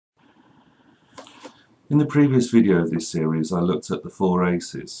In the previous video of this series I looked at the four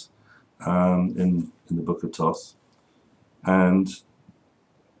aces in the book of Thoth, and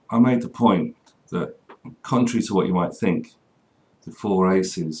I made the point that, contrary to what you might think, the four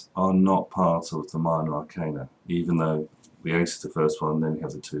aces are not part of the minor arcana, even though the ace is the first one, then you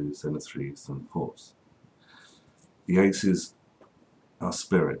have the twos, then the threes, then the fours. The aces are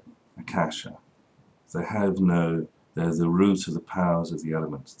spirit, akasha. They're the root of the powers of the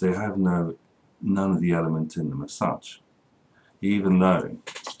elements. They have none of the element in them as such, even though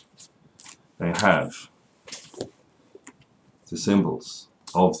they have the symbols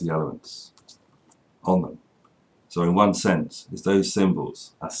of the elements on them. So in one sense, those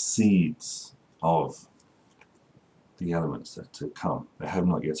symbols are seeds of the elements that to come. They have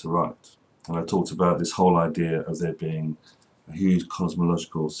not yet arrived. And I talked about this whole idea of there being a huge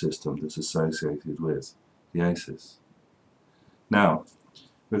cosmological system that's associated with the aces. Now,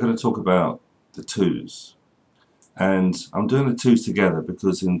 we're going to talk about the twos. And I'm doing the twos together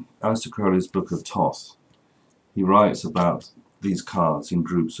because in Aleister Crowley's book of Thoth, he writes about these cards in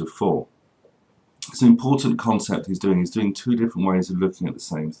groups of four. It's an important concept he's doing. He's doing two different ways of looking at the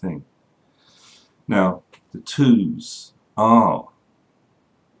same thing. Now, the twos are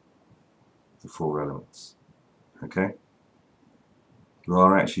the four elements. Okay? You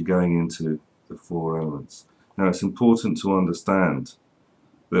are actually going into the four elements. Now, it's important to understand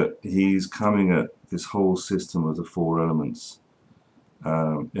that he's coming at this whole system of the four elements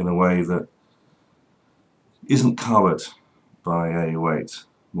in a way that isn't covered by AU8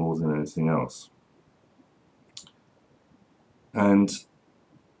 more than anything else. And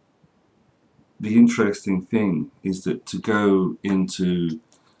the interesting thing is that to go into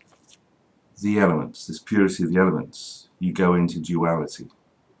the elements, this purity of the elements, you go into duality.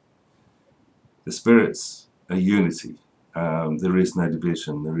 The spirits are unity. There is no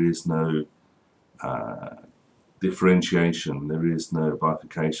division, there is no differentiation, there is no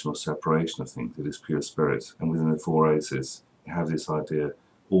bifurcation or separation of things. It is pure spirit. And within the four aces, you have this idea,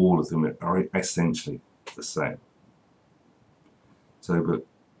 all of them are essentially the same. So, but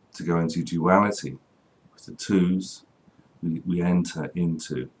to go into duality with the twos, we enter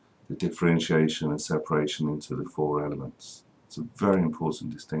into the differentiation and separation into the four elements. It's a very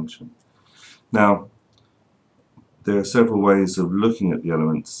important distinction. Now, there are several ways of looking at the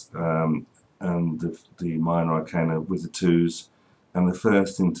elements and the minor arcana with the twos, and the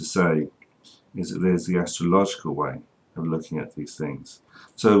first thing to say is that there's the astrological way of looking at these things.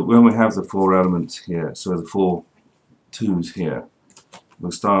 So when we have the four elements here, so the four twos here,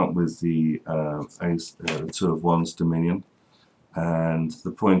 we'll start with the ace, two of wands dominion, and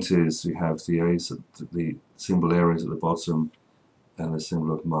the point is we have the ace, the symbol Aries at the bottom, and the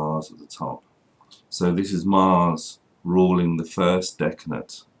symbol of Mars at the top. So this is Mars ruling the first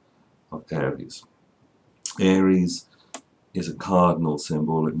decade of Aries. Aries is a cardinal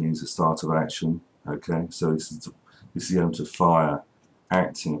symbol. It means the start of action. Okay, so this is the element of fire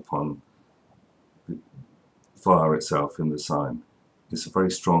acting upon the fire itself in the sign. It's a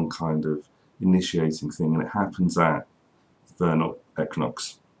very strong kind of initiating thing, and it happens at vernal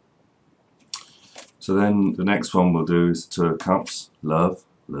equinox. So then the next one we'll do is Two of Cups, love,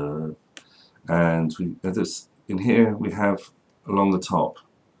 and in here we have along the top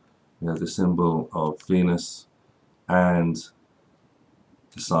we have the symbol of Venus and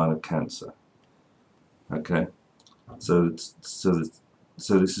the sign of Cancer. Okay, so this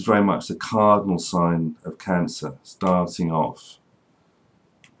is very much the cardinal sign of Cancer, starting off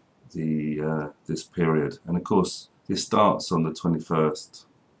this period, and of course this starts on the 21st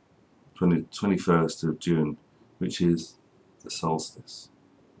of June, which is the solstice.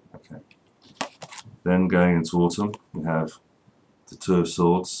 Okay. Then going into autumn, we have the Two of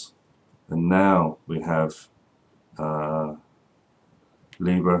Swords, and now we have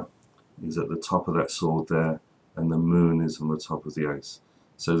Libra is at the top of that sword there, and the moon is on the top of the ace.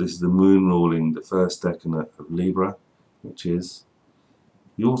 So this is the moon ruling the first decade of Libra, which is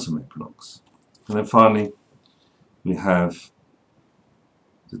the autumn equinox. And then finally, we have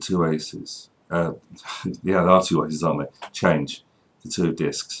the two aces. Yeah, there are two aces, aren't there? Change, the two of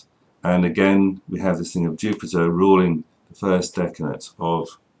discs. And again, we have this thing of Jupiter ruling the first decade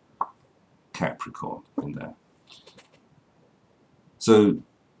of Capricorn in there. So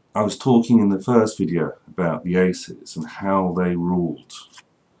I was talking in the first video about the aces and how they ruled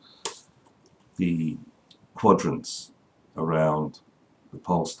the quadrants around the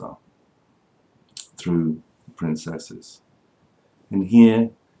pole star through the princesses. And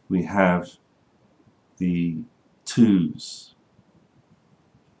here we have the twos,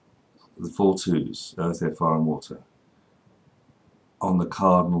 the four twos, earth, air, fire and water, on the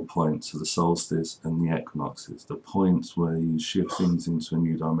cardinal points of the solstice and the equinoxes, the points where you shift things into a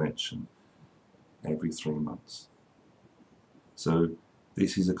new dimension every 3 months. So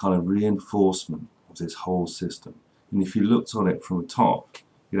this is a kind of reinforcement of this whole system. And if you looked on it from the top,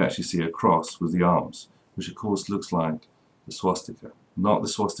 you'd actually see a cross with the arms, which of course looks like the swastika. Not the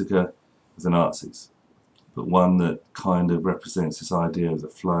swastika of the Nazis, but one that kind of represents this idea of the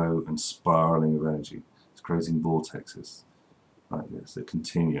flow and spiraling of energy. It's creating vortexes like this that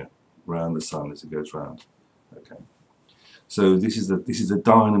continue around the sun as it goes round. Okay. So this is the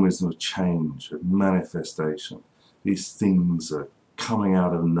dynamism of change, of manifestation. These things are coming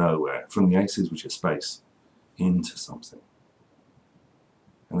out of nowhere, from the aces, which is space, into something.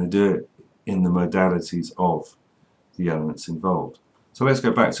 And they do it in the modalities of the elements involved. So let's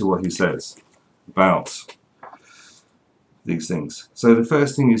go back to what he says about these things. So the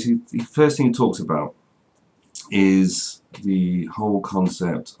first thing he talks about is the whole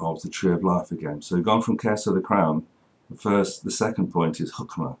concept of the tree of life again. So we've gone from Kesser, the crown. The second point is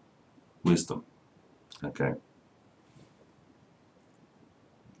Chokmah Wisdom. Okay.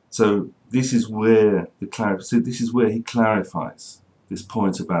 So this is where he clarifies this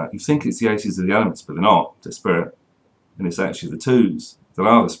point about, you think it's the aces of the elements, but they're not, they're spirit. And it's actually the twos that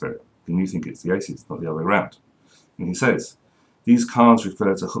are the spirit. And you think it's the aces, not the other way around. And he says, these cards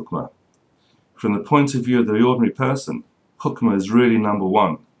refer to Chokmah. From the point of view of the ordinary person, Chokmah is really number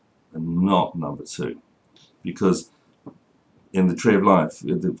 1 and not number 2. Because in the tree of life,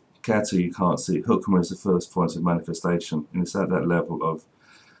 the Keter you can't see, Chokmah is the first point of manifestation, and it's at that level of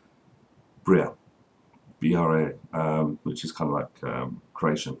Bria, B-R-A, which is kind of like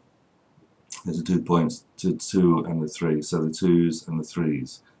creation. There's the 2 points, the 2 and the 3, so the 2s and the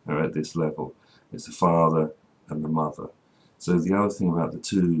 3s are at this level. It's the father and the mother. So the other thing about the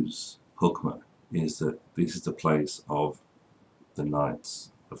 2s, Chokmah, is that this is the place of the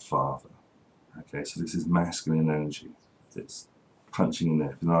knights, the father. Okay, so this is masculine energy that's punching in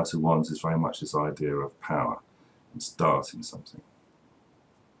there. The Knight of Wands is very much this idea of power and starting something.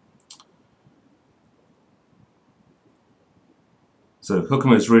 So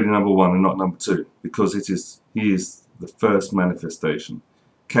Chokmah is really number 1 and not number 2, because he is the first manifestation.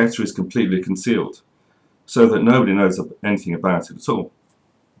 Keter is completely concealed, so that nobody knows anything about it at all.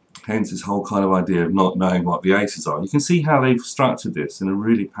 Hence this whole kind of idea of not knowing what the aces are. You can see how they've structured this in a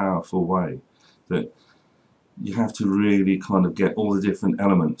really powerful way, that you have to really kind of get all the different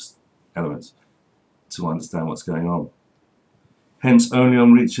elements to understand what's going on. Hence only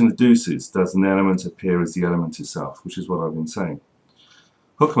on reaching the deuces does an element appear as the element itself, which is what I've been saying.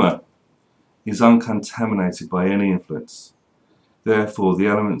 Chokmah is uncontaminated by any influence. Therefore the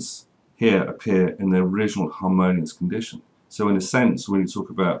elements here appear in their original harmonious condition. So in a sense, when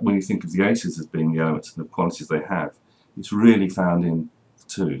you think of the aces as being the elements and the qualities they have, it's really found in the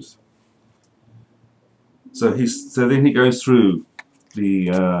 2s. So then he goes through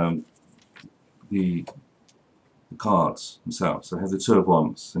the cards themselves. So I have the 2 of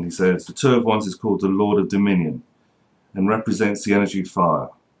Wands, and he says the 2 of Wands is called the Lord of Dominion and represents the energy of fire.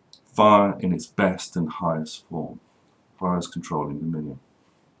 Fire in its best and highest form. Fire is controlling dominion.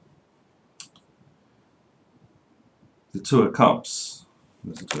 The 2 of Cups.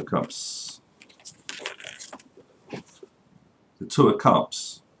 There's the 2 of Cups. The 2 of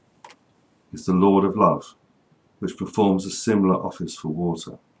Cups is the Lord of Love, which performs a similar office for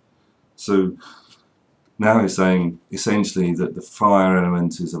water. So now he's saying essentially that the fire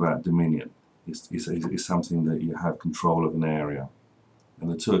element is about dominion. It's something that you have control of an area.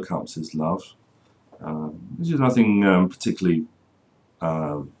 And the 2 of Cups is love. This is nothing particularly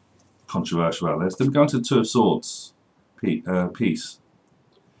controversial about this. Then we go on to the 2 of Swords. Peace.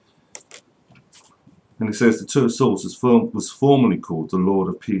 And it says the 2 of Swords was formerly called the Lord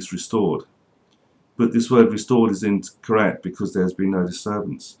of Peace Restored. But this word restored is incorrect because there has been no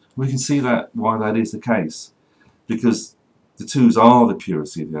disturbance. We can see why that is the case. Because the 2s are the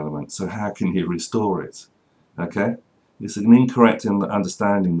purity of the element, so how can he restore it? Okay? It's an incorrect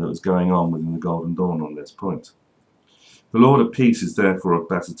understanding that was going on within the Golden Dawn on this point. The Lord of Peace is therefore a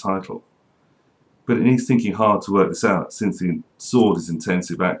better title. But it needs thinking hard to work this out, since the sword is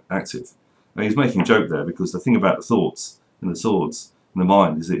intensely active. Now he's making a joke there, because the thing about the thoughts and the swords and the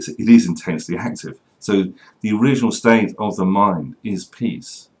mind is it is intensely active. So the original state of the mind is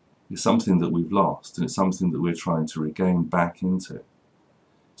peace. It's something that we've lost, and it's something that we're trying to regain back into.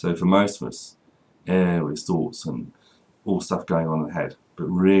 So for most of us, air is thoughts and all stuff going on in the head, but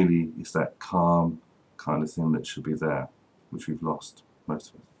really it's that calm kind of thing that should be there, which we've lost, most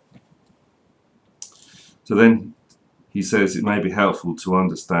of us. So then he says it may be helpful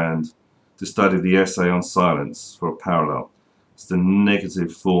to study the essay on silence for a parallel. It's the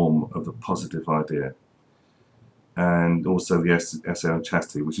negative form of a positive idea. And also the essay on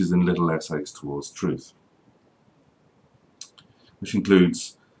chastity, which is in little essays towards truth, which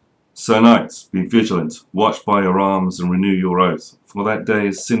includes, Sir Knights, be vigilant, watch by your arms and renew your oath, for that day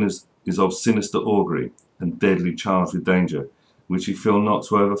is of sinister augury and deadly charged with danger, which ye feel not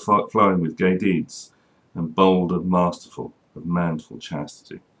to overflowing with gay deeds, and bold and masterful of manful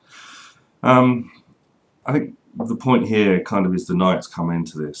chastity. I think the point here kind of is the knights come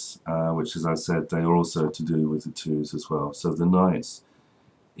into this, which, as I said, they are also to do with the twos as well. So the knights,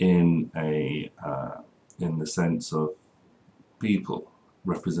 in the sense of people,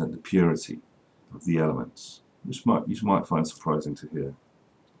 represent the purity of the elements, which you might find surprising to hear.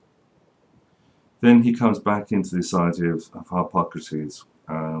 Then he comes back into this idea of Harpocrates,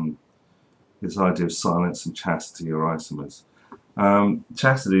 this idea of silence and chastity or isomers.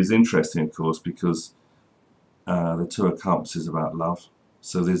 Chastity is interesting, of course, because the Two of Cups is about love.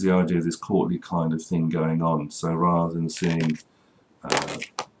 So there's the idea of this courtly kind of thing going on. So rather than seeing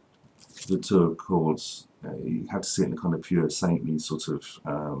the Two of Swords, you have to see it in a kind of pure saintly sort of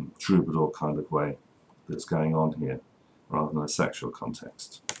troubadour kind of way that's going on here, rather than a sexual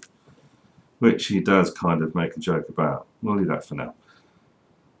context, which he does kind of make a joke about. We'll leave that for now.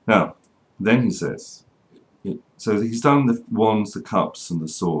 Now, then he says, so he's done the wands, the cups, and the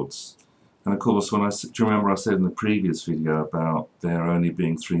swords. And of course, do you remember I said in the previous video about there only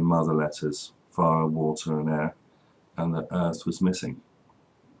being 3 mother letters, fire, water, and air, and that earth was missing.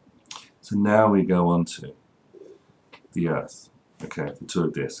 So now we go on to the earth, okay, the 2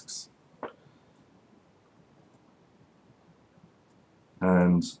 of discs.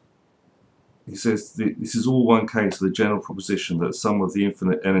 And he says this is all one case of the general proposition that some of the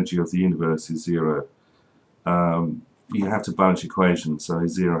infinite energy of the universe is zero. You have to balance equations, so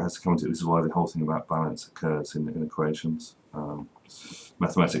zero has to come into it. This is why the whole thing about balance occurs in equations,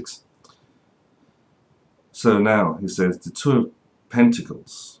 mathematics. So now he says the 2 of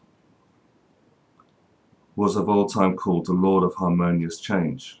Pentacles was of old time called the Lord of Harmonious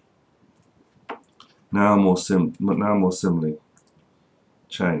Change. Now more similarly,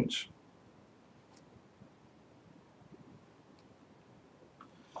 change.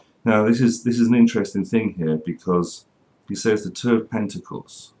 Now this is an interesting thing here, because he says the 2 of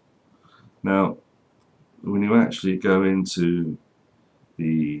Pentacles. Now, when you actually go into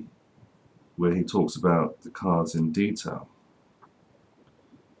where he talks about the cards in detail,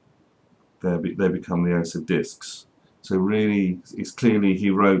 they become the Ace of Discs. So really, it's clearly he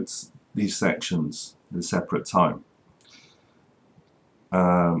wrote these sections at a separate time.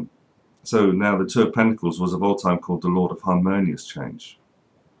 So now the 2 of Pentacles was of old time called the Lord of Harmonious Change.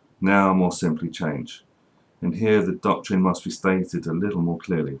 Now more simply change. And here the doctrine must be stated a little more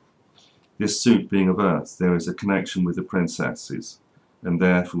clearly. This suit being of earth, there is a connection with the princesses, and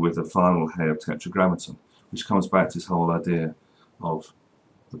therefore with the final hay of Tetragrammaton, which comes back to this whole idea of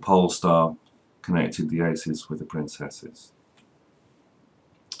the pole star connected the aces with the princesses.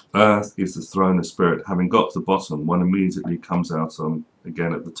 Earth is the throne of spirit. Having got to the bottom, one immediately comes out on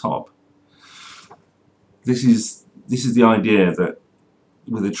again at the top. This is the idea that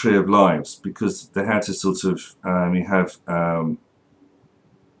with the Tree of Lives, because they had to sort of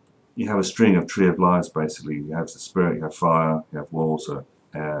you have a string of Tree of Lives basically. You have the spirit, you have fire, you have water,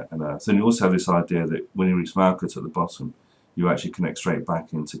 air, and earth. And you also have this idea that when you reach Malkuth at the bottom, you actually connect straight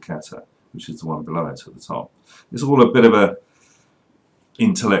back into Keter, which is the one below it at the top. It's all a bit of a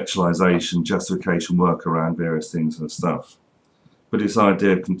intellectualization, justification work around various things and stuff. But this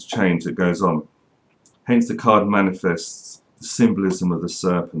idea of change that goes on. Hence the card manifests the symbolism of the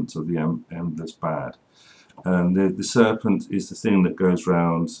serpent, of the endless bad. And the serpent is the thing that goes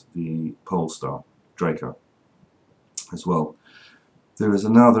round the pole star, Draco, as well. There is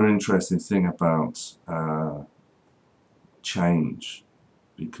another interesting thing about change,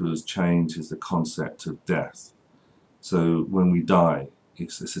 because change is the concept of death. So when we die,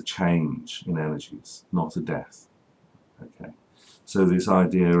 it's a change in energies, not a death. Okay. So this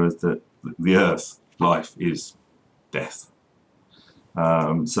idea is that the earth, life, is death.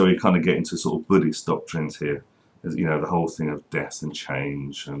 So we kind of get into sort of Buddhist doctrines here, as, you know, the whole thing of death and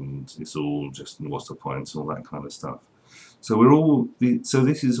change, and it's all just what's the point, all that kind of stuff. So we're all so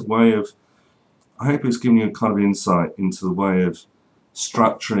this is a way of, I hope it's giving you a kind of insight into the way of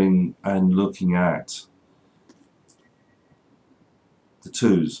structuring and looking at the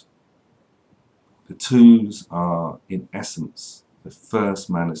twos. The twos are in essence the first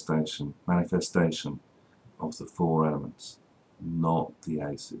manifestation of the 4 elements, not the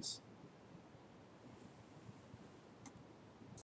aces.